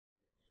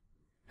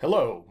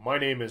Hello, my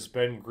name is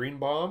Ben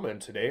Greenbaum, and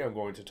today I'm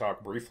going to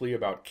talk briefly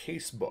about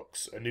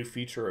Casebooks, a new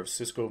feature of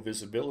Cisco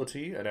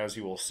Visibility, and as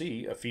you will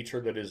see, a feature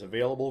that is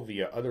available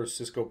via other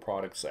Cisco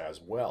products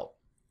as well.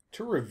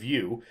 To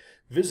review,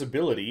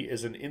 Visibility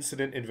is an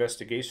incident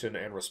investigation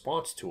and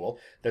response tool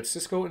that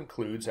Cisco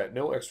includes at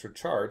no extra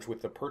charge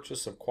with the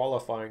purchase of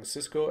qualifying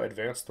Cisco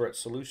Advanced Threat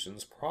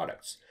Solutions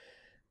products.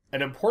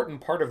 An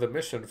important part of the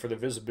mission for the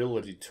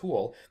Visibility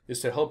tool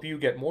is to help you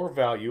get more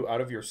value out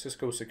of your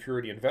Cisco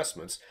security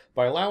investments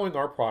by allowing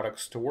our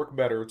products to work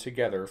better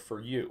together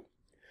for you.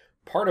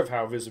 Part of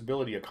how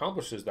Visibility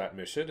accomplishes that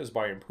mission is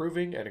by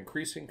improving and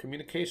increasing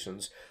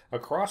communications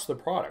across the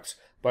products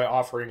by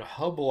offering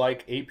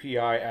hub-like API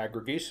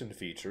aggregation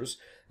features,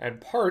 and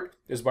part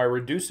is by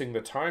reducing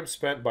the time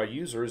spent by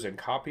users in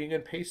copying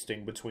and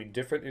pasting between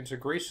different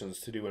integrations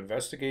to do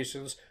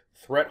investigations,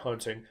 threat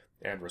hunting,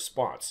 and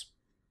response.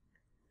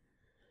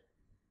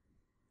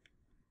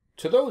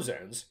 To those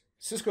ends,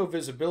 Cisco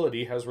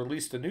Visibility has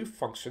released a new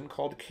function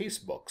called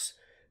Casebooks.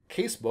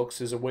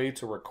 Casebooks is a way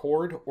to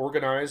record,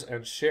 organize,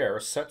 and share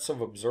sets of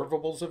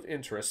observables of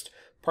interest,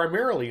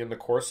 primarily in the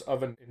course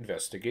of an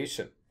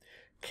investigation.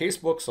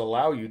 Casebooks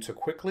allow you to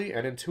quickly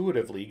and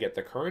intuitively get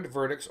the current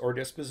verdicts or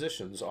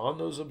dispositions on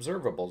those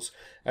observables,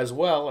 as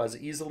well as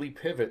easily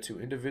pivot to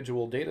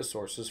individual data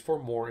sources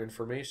for more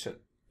information.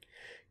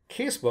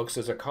 Casebooks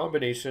is a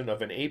combination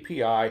of an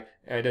API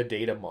and a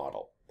data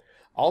model.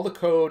 All the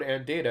code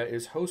and data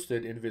is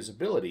hosted in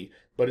Visibility,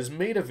 but is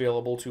made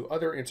available to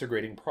other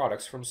integrating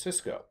products from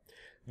Cisco.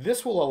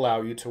 This will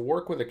allow you to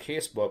work with a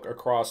casebook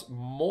across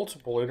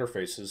multiple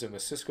interfaces in the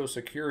Cisco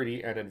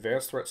Security and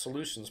Advanced Threat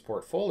Solutions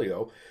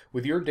portfolio,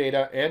 with your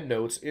data and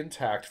notes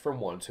intact from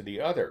one to the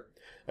other.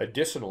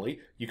 Additionally,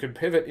 you can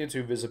pivot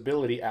into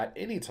Visibility at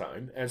any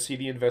time and see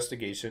the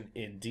investigation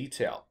in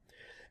detail.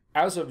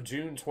 As of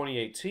June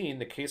 2018,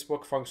 the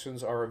casebook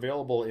functions are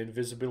available in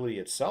Visibility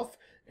itself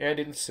and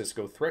in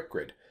Cisco Threat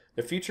Grid.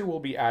 The feature will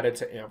be added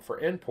to AMP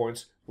for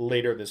Endpoints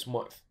later this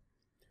month.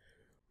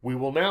 We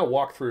will now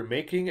walk through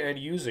making and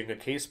using a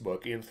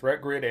casebook in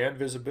Threat Grid and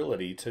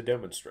Visibility to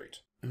demonstrate.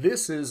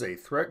 This is a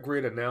Threat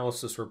Grid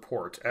analysis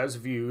report as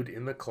viewed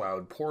in the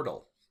Cloud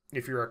portal.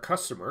 If you're a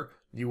customer,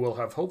 you will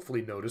have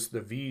hopefully noticed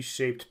the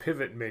V-shaped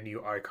pivot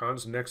menu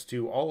icons next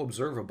to all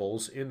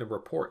observables in the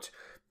report.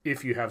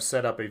 If you have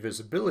set up a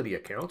Visibility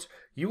account,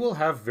 you will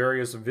have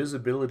various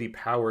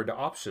Visibility-powered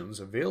options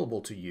available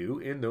to you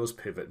in those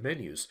pivot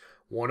menus.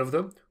 One of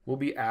them will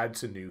be Add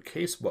to New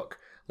Casebook.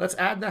 Let's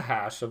add the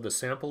hash of the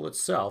sample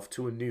itself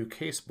to a new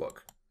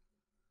casebook.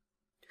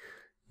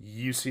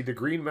 You see the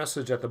green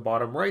message at the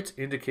bottom right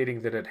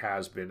indicating that it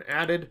has been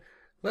added.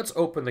 Let's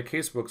open the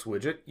Casebooks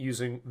widget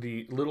using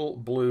the little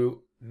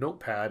blue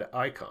notepad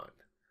icon.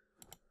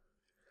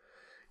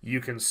 You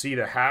can see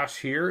the hash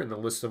here in the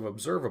list of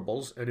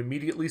observables and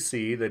immediately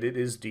see that it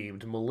is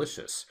deemed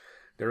malicious.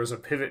 There is a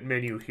pivot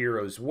menu here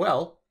as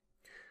well,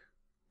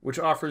 which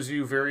offers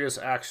you various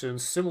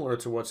actions similar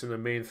to what's in the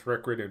main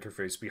Threat Grid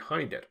interface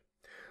behind it.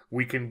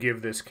 We can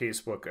give this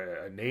casebook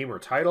a name or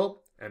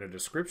title and a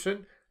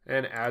description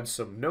and add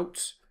some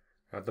notes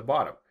at the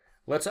bottom.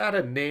 Let's add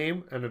a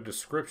name and a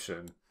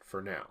description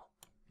for now.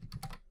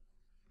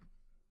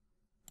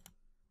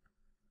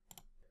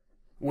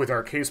 With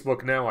our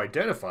casebook now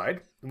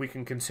identified, we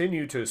can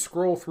continue to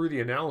scroll through the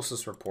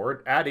analysis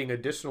report, adding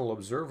additional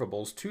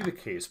observables to the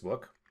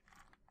casebook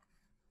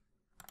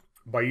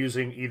by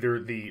using either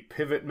the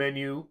pivot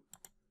menu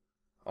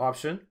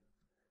option.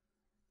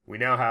 We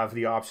now have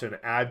the option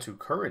Add to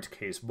Current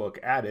Casebook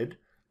added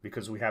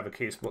because we have a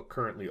casebook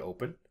currently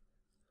open.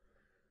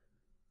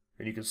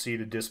 And you can see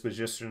the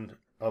disposition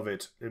of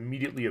it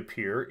immediately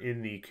appear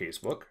in the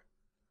casebook.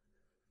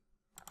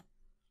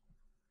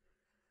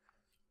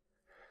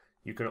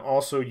 You can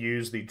also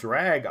use the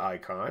drag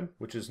icon,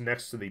 which is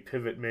next to the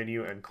pivot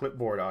menu and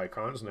clipboard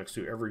icons next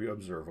to every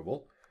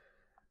observable,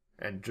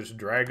 and just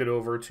drag it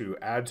over to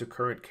Add to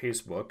Current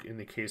Casebook in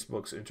the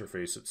Casebooks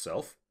interface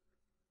itself.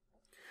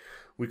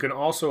 We can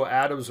also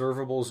add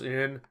observables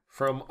in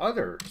from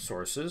other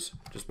sources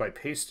just by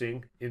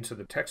pasting into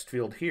the text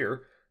field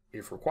here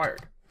if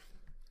required.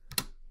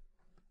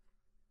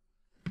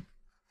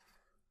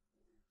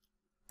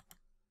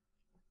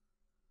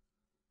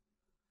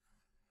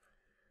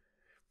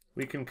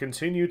 We can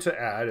continue to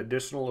add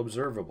additional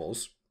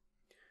observables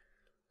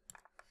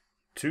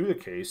to the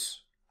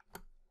case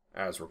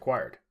as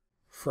required.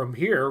 From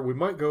here, we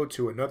might go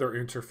to another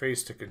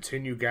interface to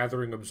continue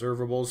gathering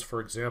observables, for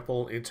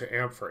example, into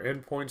AMP for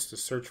Endpoints to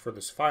search for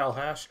this file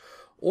hash,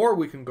 or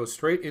we can go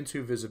straight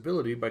into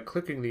Visibility by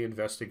clicking the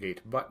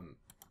Investigate button.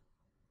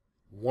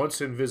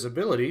 Once in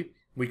Visibility,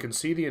 we can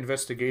see the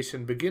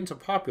investigation begin to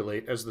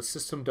populate as the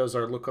system does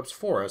our lookups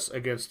for us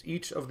against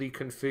each of the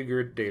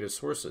configured data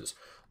sources.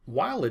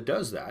 While it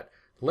does that,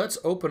 let's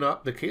open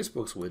up the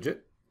Casebooks widget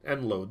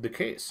and load the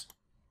case.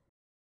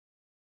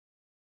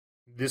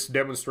 This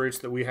demonstrates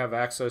that we have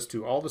access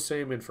to all the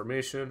same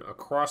information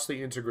across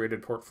the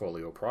integrated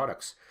portfolio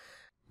products.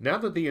 Now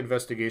that the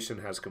investigation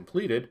has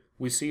completed,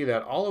 we see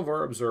that all of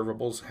our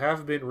observables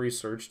have been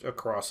researched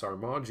across our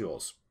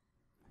modules.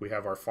 We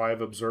have our 5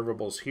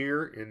 observables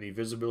here in the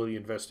visibility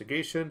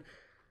investigation,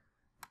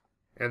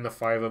 and the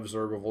 5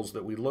 observables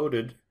that we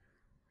loaded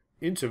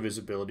into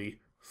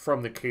visibility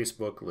from the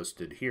casebook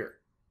listed here.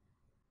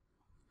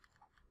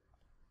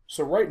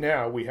 So right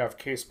now we have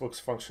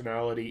casebooks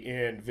functionality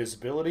in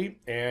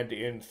visibility and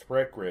in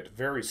threat grid.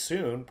 Very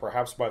soon,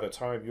 perhaps by the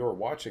time you're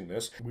watching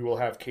this, we will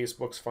have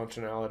casebooks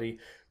functionality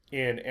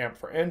in AMP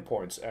for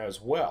Endpoints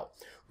as well.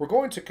 We're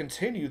going to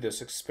continue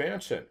this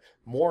expansion.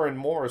 More and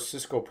more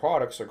Cisco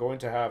products are going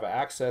to have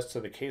access to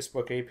the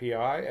Casebook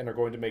API and are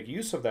going to make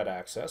use of that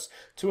access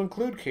to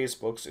include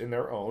casebooks in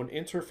their own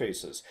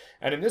interfaces.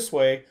 And in this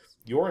way,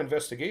 your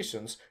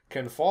investigations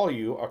can follow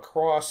you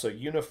across a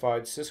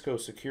unified Cisco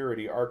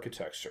security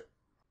architecture.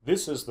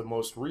 This is the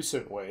most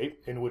recent way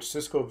in which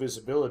Cisco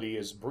Visibility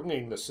is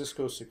bringing the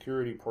Cisco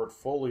security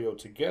portfolio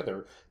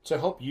together to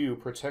help you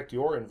protect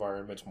your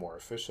environment more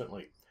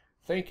efficiently.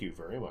 Thank you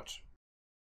very much.